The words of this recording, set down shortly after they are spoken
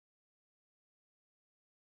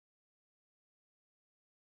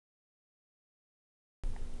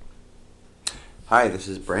Hi, this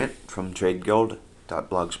is Brant from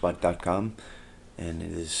TradeGuild.blogspot.com, and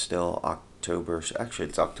it is still it's October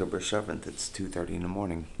 7th. It's 2:30 in the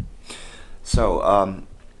morning. So,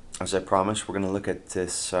 as I promised, we're going to look at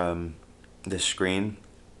this screen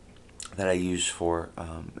that I use for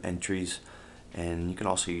entries, and you can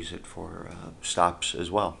also use it for stops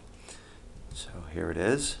as well. So here it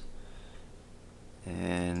is,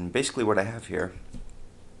 and basically what I have here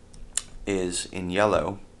is in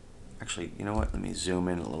yellow. Actually, you know what? Let me zoom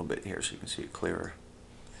in a little bit here so you can see it clearer.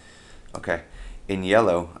 Okay, in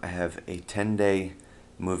yellow I have a 10-day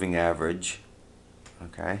moving average,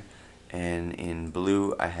 okay, and in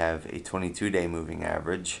blue I have a 22-day moving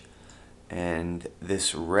average, and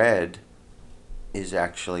this red is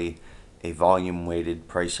actually a volume weighted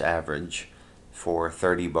price average for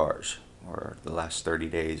 30 bars, or the last 30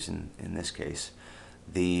 days in this case.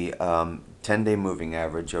 The 10-day moving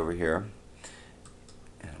average over here,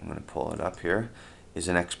 and I'm going to pull it up here, is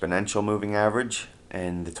an exponential moving average,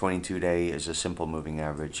 and the 22-day is a simple moving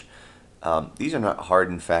average. These are not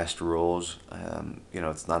hard and fast rules.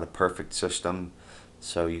 It's not a perfect system,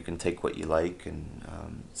 so you can take what you like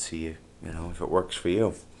and see if it works for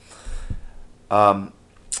you.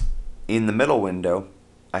 In the middle window,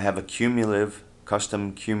 I have a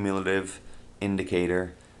custom cumulative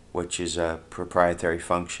indicator, which is a proprietary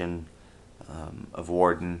function of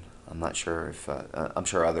Warden. I'm not sure if I'm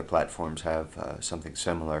sure other platforms have something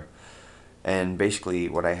similar. And basically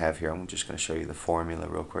what I have here, I'm just going to show you the formula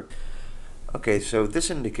real quick. Okay, so this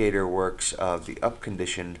indicator works. The up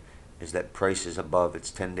condition is that price is above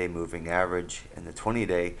its 10-day moving average, and the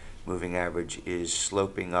 20-day moving average is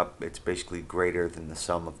sloping up. It's basically greater than the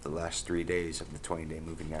sum of the last 3 days of the 20-day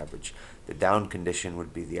moving average. The down condition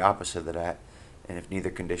would be the opposite of that, and if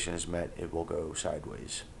neither condition is met, it will go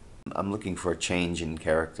sideways. I'm looking for a change in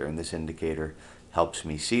character, and this indicator helps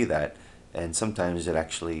me see that, and sometimes it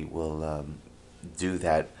actually will do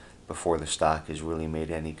that before the stock has really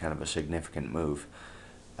made any kind of a significant move.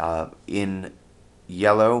 In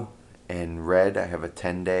yellow and red, I have a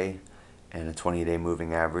 10-day and a 20-day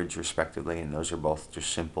moving average respectively, and those are both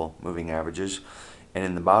just simple moving averages. And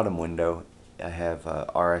in the bottom window, I have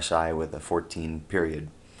RSI with a 14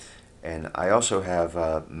 period. And I also have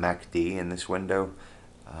MACD in this window,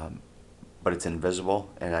 but it's invisible,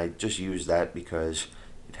 and I just use that because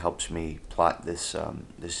it helps me plot this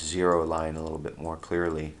zero line a little bit more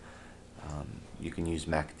clearly. You can use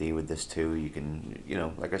MACD with this too. You can,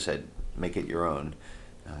 like I said, make it your own.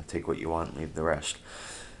 Take what you want, leave the rest.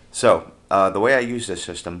 So the way I use this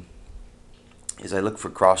system is I look for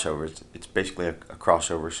crossovers. It's basically a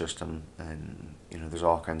crossover system, and there's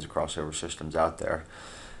all kinds of crossover systems out there.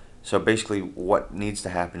 So basically what needs to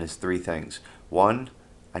happen is three things. One,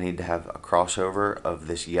 I need to have a crossover of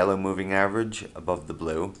this yellow moving average above the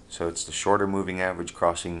blue. So it's the shorter moving average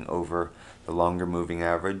crossing over the longer moving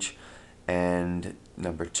average. And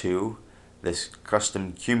number two, this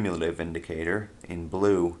custom cumulative indicator in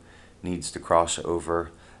blue needs to cross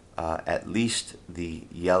over at least the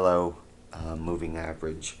yellow moving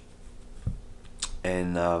average.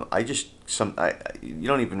 And you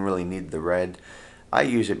don't even really need the red. I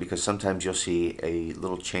use it because sometimes you'll see a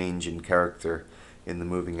little change in character in the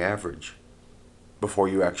moving average before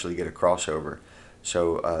you actually get a crossover.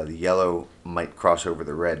 So the yellow might cross over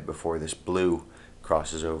the red before this blue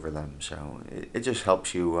crosses over them. So it just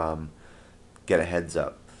helps you get a heads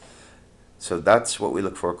up. So that's what we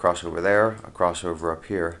look for: a crossover there, a crossover up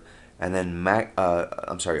here, and then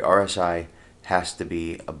RSI has to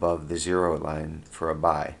be above the zero line for a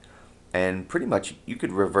buy. And pretty much you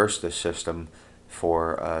could reverse this system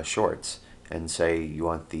for shorts and say you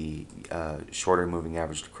want the shorter moving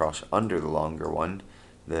average to cross under the longer one,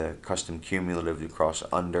 the custom cumulative to cross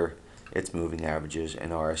under its moving averages,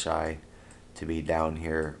 and RSI to be down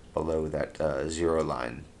here below that zero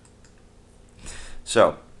line.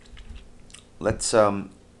 So let's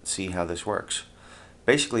see how this works.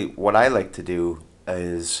 Basically what I like to do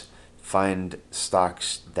is find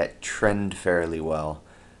stocks that trend fairly well.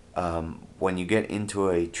 When you get into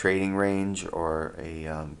a trading range or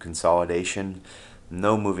a consolidation,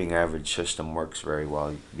 no moving average system works very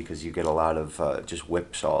well because you get a lot of just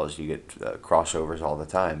whipsaws. You get crossovers all the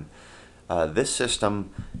time. This system,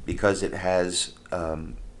 because it has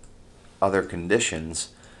other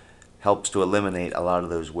conditions, helps to eliminate a lot of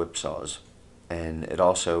those whipsaws, and it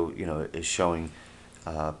also is showing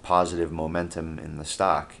positive momentum in the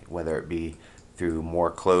stock, whether it be through more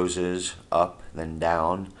closes up than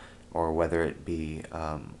down, or whether it be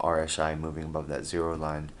RSI moving above that zero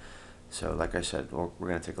line. So like I said, we're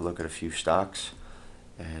going to take a look at a few stocks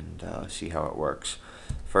and see how it works.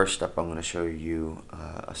 First up, I'm going to show you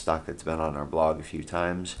a stock that's been on our blog a few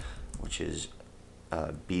times, which is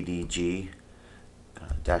BDG-A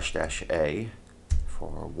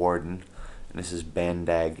for Warden, and this is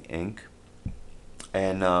Bandag Inc.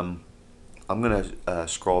 And I'm going to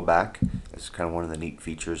scroll back. It's kind of one of the neat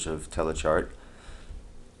features of Telechart.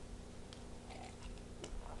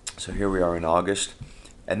 So here we are in August,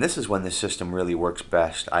 and this is when the system really works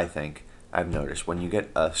best, I think. I've noticed when you get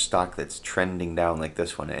a stock that's trending down like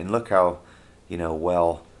this one, and look how,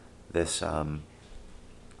 well this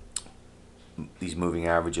these moving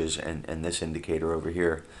averages and this indicator over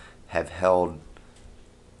here have held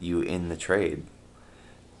you in the trade.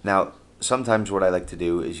 Now, sometimes what I like to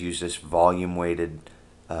do is use this volume weighted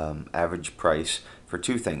average price for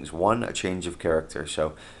two things. One, a change of character.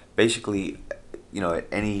 So basically, at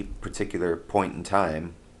any particular point in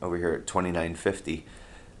time, over here at 29.50,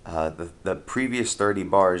 the previous 30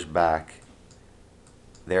 bars back,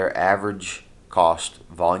 their average cost,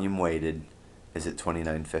 volume weighted, is at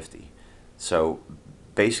 29.50. So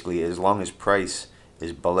basically, as long as price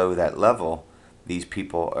is below that level, these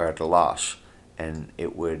people are at a loss, and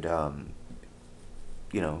it would,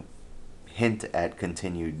 hint at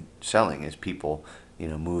continued selling as people,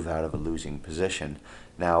 move out of a losing position.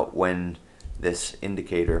 Now, when this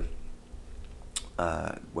indicator,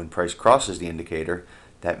 when price crosses the indicator,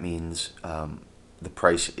 that means the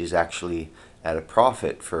price is actually at a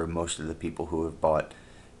profit for most of the people who have bought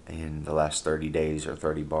in the last 30 days or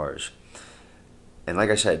 30 bars. And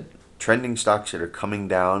like I said, trending stocks that are coming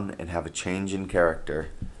down and have a change in character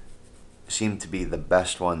seem to be the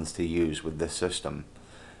best ones to use with this system.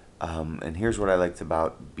 And here's what I liked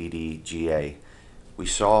about BDGA. We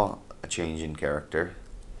saw a change in character.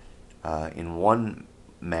 In one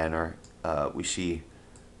manner, we see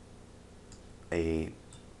a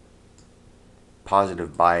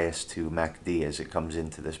positive bias to MACD as it comes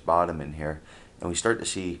into this bottom in here, and we start to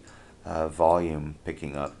see volume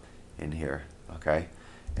picking up in here, okay?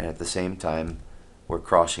 And at the same time, we're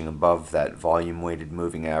crossing above that volume weighted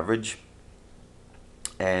moving average.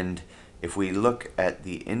 And if we look at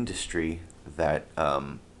the industry that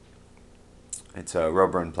it's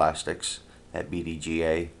rubber and plastics that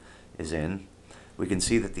BDGA is in, we can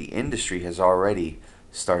see that the industry has already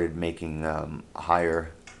started making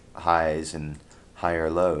higher highs and higher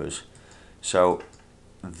lows. So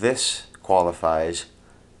this qualifies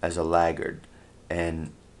as a laggard,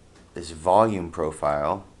 and this volume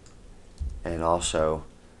profile and also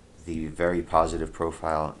the very positive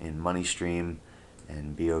profile in MoneyStream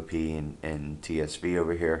and BOP and TSV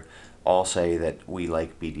over here all say that we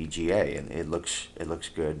like BDGA, and it looks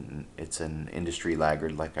good, and it's an industry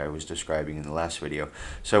laggard like I was describing in the last video.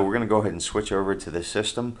 So we're going to go ahead and switch over to this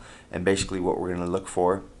system, and basically what we're going to look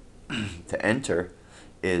for to enter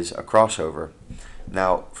is a crossover.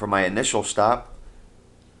 Now, for my initial stop,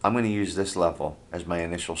 I'm going to use this level as my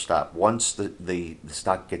initial stop. Once the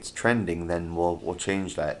stock gets trending, then we'll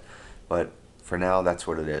change that. But for now, that's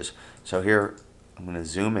what it is. So here, I'm going to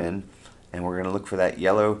zoom in, and we're going to look for that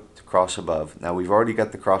yellow to cross above. Now, we've already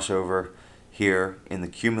got the crossover here in the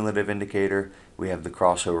cumulative indicator. We have the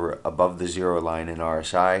crossover above the zero line in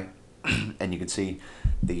RSI, and you can see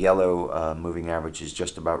the yellow moving average is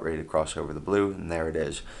just about ready to cross over the blue, and there it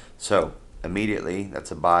is. So immediately,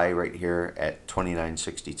 that's a buy right here at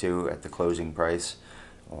 29.62 at the closing price,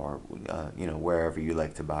 or wherever you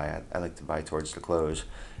like to buy. I like to buy towards the close,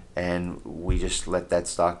 and we just let that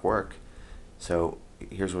stock work. So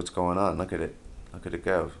here's what's going on. Look at it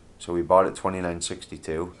go. So we bought at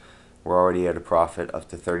 29.62. We're already at a profit up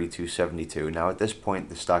to 32.72. Now at this point,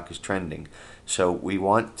 the stock is trending. So we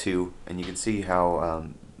want to, and you can see how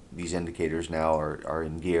these indicators now are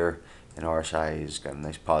in gear, and RSI has got a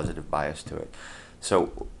nice positive bias to it.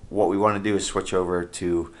 So what we want to do is switch over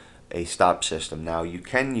to a stop system. Now you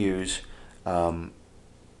can use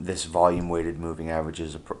this volume weighted moving average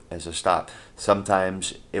as a stop.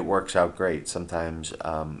 Sometimes it works out great. Sometimes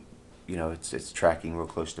it's tracking real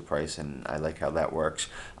close to price, and I like how that works.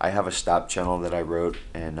 I have a stop channel that I wrote,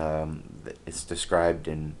 and it's described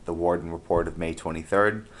in the Warden report of May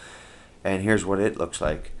 23rd, and here's what it looks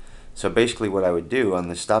like. So basically what I would do on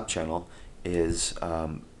the stop channel is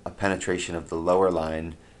a penetration of the lower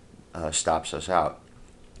line stops us out.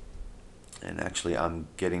 And actually, I'm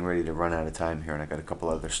getting ready to run out of time here, and I got a couple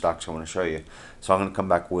other stocks I want to show you. So I'm going to come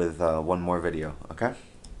back with one more video, okay?